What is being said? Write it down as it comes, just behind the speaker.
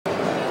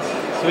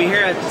So we're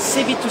here at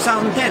CeBIT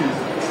 2010,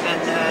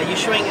 and you're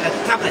showing a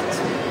tablet.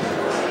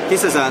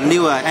 This is a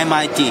new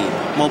MID,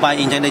 mobile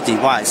internet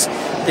device.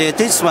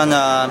 This one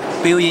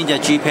built in the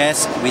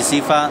GPS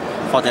receiver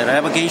for the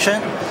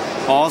navigation,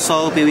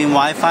 also built in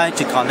Wi-Fi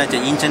to connect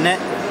the internet.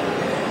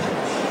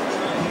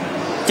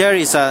 There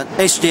is a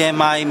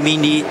HDMI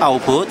mini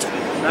output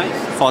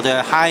for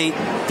the high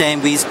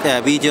bandwidth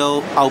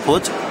video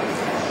output.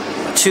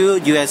 2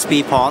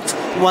 USB ports.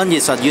 One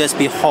is a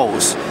USB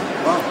hose.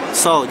 Wow.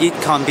 So it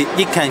can be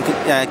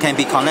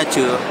connected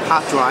to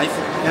hard drive.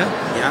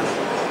 Yeah.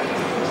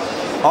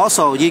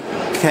 Also, it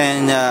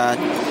can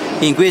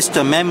increase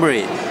the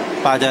memory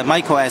by the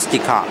micro SD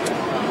card.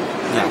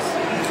 Nice.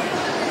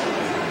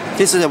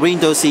 This is a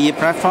Windows CE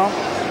platform.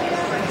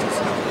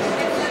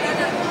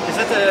 Is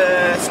that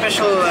a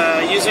special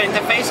user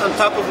interface on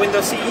top of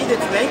Windows CE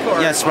that you make?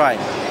 Or? Yes, right.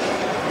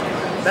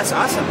 That's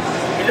awesome.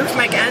 It looks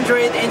like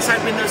Android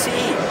inside Windows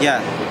CE.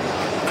 Yeah,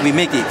 we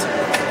make it.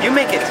 You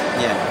make it?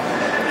 Yeah.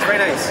 It's very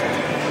nice.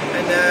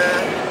 And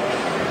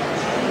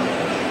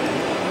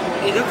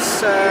it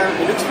looks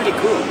really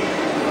cool.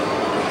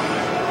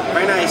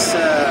 Very nice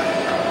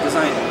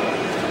design.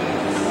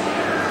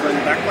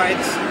 Going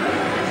backlights.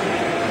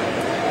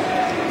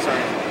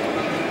 Sorry.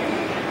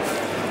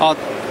 Oh,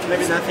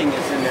 maybe nothing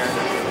is in there.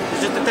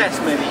 It's just a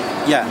test, maybe.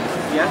 Yeah.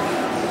 Yeah.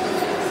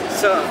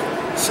 So.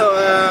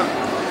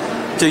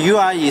 The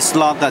UI is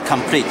not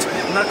complete.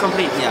 Not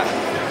complete. Yeah.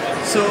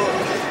 So,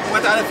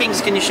 what other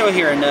things can you show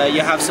here? And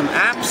you have some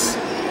apps.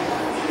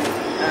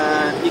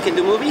 You can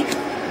do movie.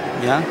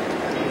 Yeah.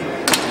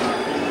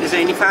 Is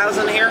there any files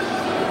in here?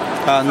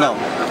 No. No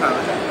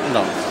files.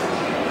 No.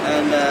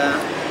 And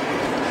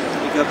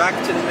we go back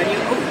to the menu.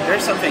 Oh,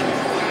 there's something.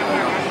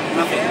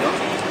 Nothing. No.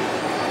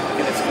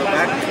 Okay, let's go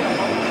back.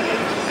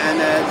 And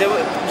the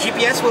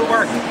GPS will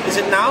work. Is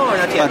it now or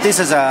not yet? This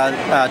is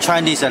a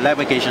Chinese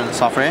navigation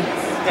software.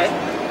 Okay.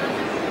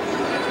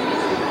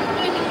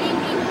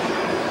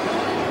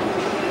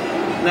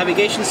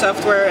 Navigation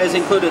software is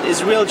included.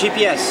 Is real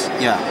GPS.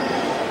 Yeah.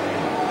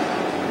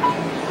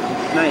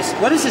 Nice.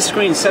 What is the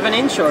screen?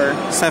 7-inch or?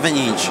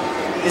 7-inch.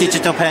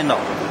 Digital panel.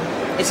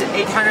 Is it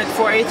 800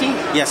 480?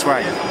 Yes,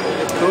 right.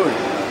 Cool.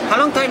 How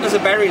long time does the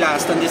battery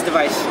last on this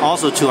device?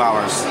 Also 2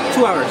 hours.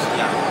 2 hours.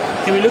 Yeah.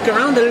 Can we look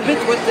around a little bit?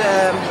 What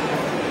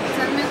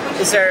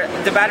is there?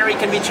 The battery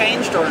can be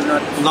changed or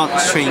not? Not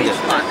changed.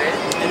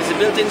 And it's a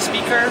built-in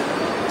speaker.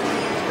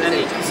 And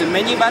it's a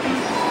menu button.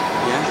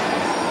 Yeah.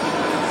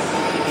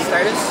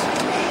 Stylus.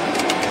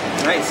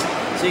 Nice.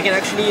 So you can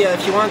actually,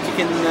 if you want, you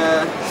can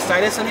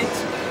stylus on it.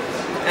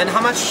 And how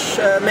much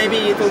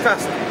maybe it will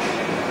cost?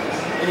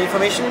 Any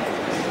information?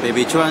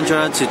 Maybe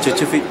 200 to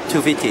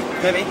 250.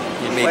 Maybe.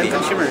 Yeah, maybe. Well,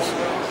 consumers.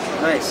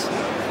 Nice.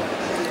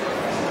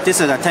 This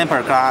is a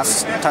tempered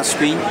glass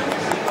touchscreen.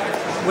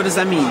 What does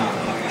that mean?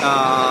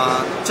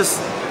 This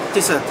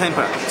is a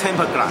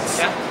tempered glass.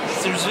 Yeah.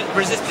 It's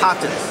resistant.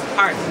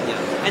 Hard.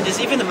 Yeah. And there's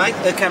even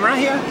the camera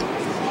here?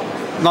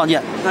 Not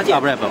yet. Not yet.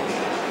 Available.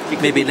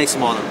 Maybe next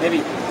model.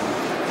 Maybe.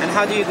 And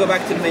how do you go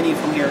back to the menu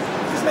from here?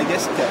 Just like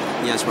this? Okay.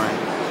 Yes, right.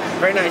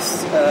 Very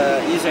nice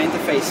user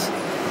interface.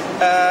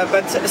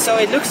 But so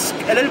it looks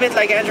a little bit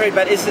like Android,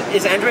 but is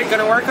Android going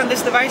to work on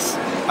this device?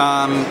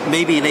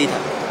 Maybe later.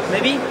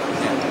 Maybe?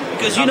 Yeah.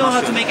 Because you know how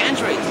to make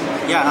Android.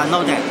 Yeah, I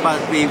know that, but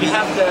we need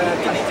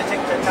to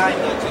take the time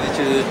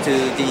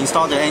to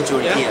install the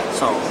Android here.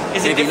 So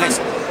is it different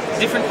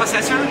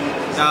processor?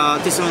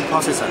 Different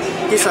processor.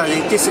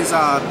 This is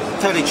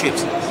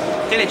telechips.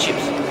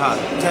 Telechips,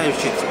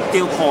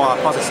 dual-core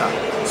processor.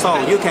 So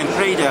you can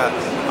play the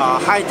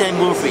high-end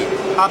movie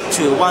up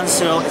to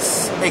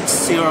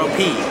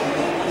 1080p.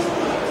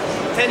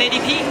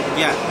 1080p?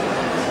 Yeah.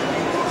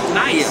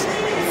 Nice.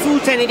 Yeah. Full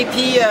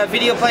 1080p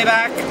video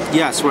playback.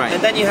 Yes, right.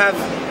 And then you have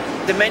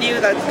the menu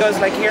that goes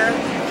like here.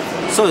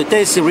 So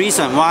that's the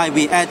reason why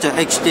we add the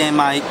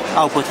HDMI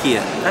output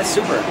here. That's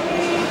super.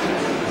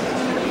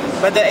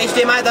 But the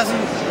HDMI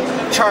doesn't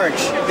charge.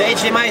 The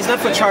HDMI is not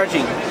for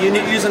charging. You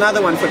use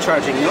another one for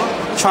charging, no?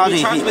 Charging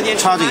here.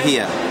 Charge there.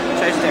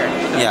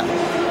 Okay. Yeah.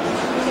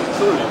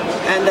 Cool.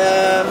 And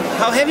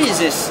how heavy is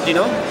this? Do you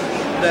know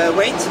the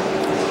weight?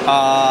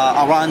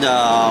 Around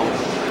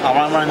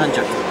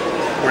 100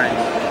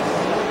 grams.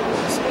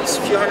 It's a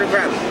few hundred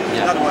grams.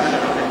 Yeah. Not 100.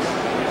 Okay.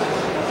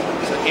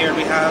 So here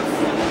we have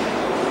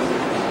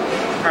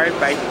powered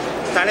by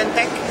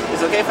Talentech.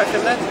 Is it okay if I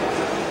film that?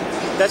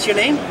 That's your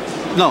name?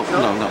 No.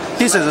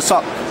 This is a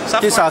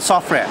software. These are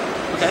software.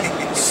 Okay.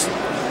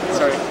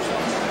 Sorry.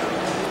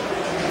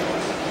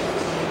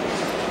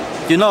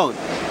 You know,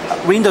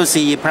 Windows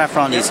CE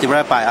platform is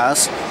developed by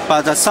us,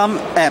 but some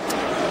app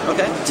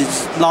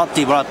is not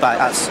developed by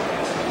us.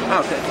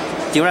 Okay.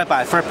 Developed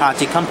by a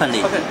third-party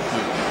company. Okay.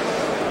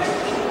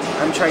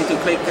 I'm trying to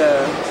click.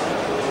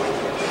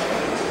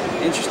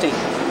 Interesting.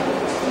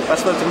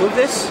 Possible to move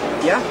this?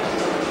 Yeah.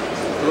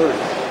 Good.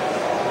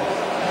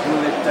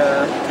 Move it.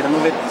 Can I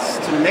move it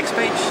to the next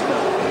page? No.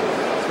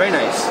 Very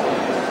nice.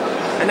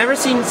 I've never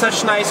seen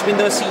such nice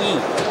Windows CE.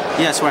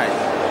 Yes, right.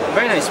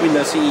 Very nice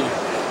Windows CE.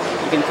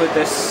 You can put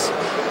this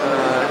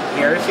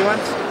here if you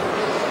want.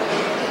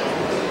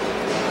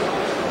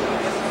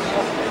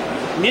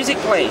 music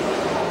play.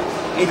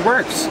 It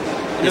works.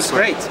 It looks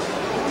great.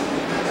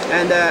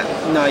 And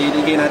no, you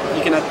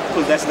cannot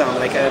put that down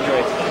like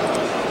Android.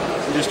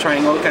 I'm just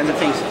trying all kinds of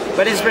things.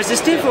 But is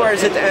resistive or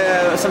is it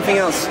something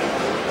else?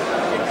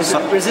 It's a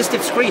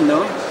resistive screen,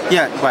 no?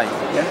 Yeah, right.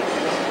 Yeah.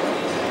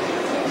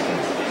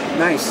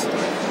 Nice.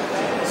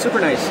 Super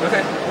nice.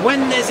 Okay.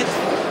 When is it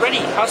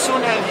ready? How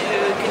soon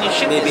can you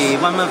ship Maybe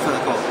this? 1 month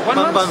ago. One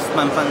month?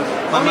 One month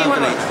Only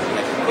 1 late. month.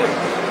 Cool.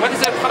 What is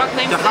the product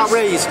name? The for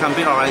hardware this? is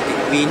complete already.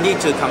 We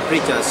need to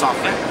complete the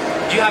software.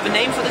 Do you have a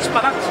name for this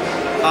product?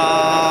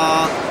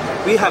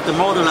 We have the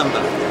model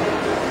number.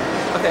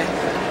 Okay.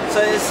 So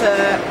it's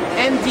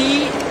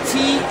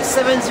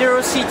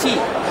MDT70CT.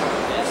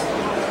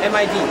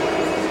 MID.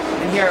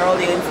 And here are all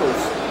the infos.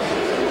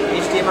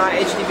 HDMI,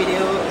 HD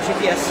video,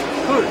 GPS.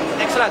 Cool.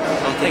 Excellent.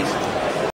 Okay. Thanks.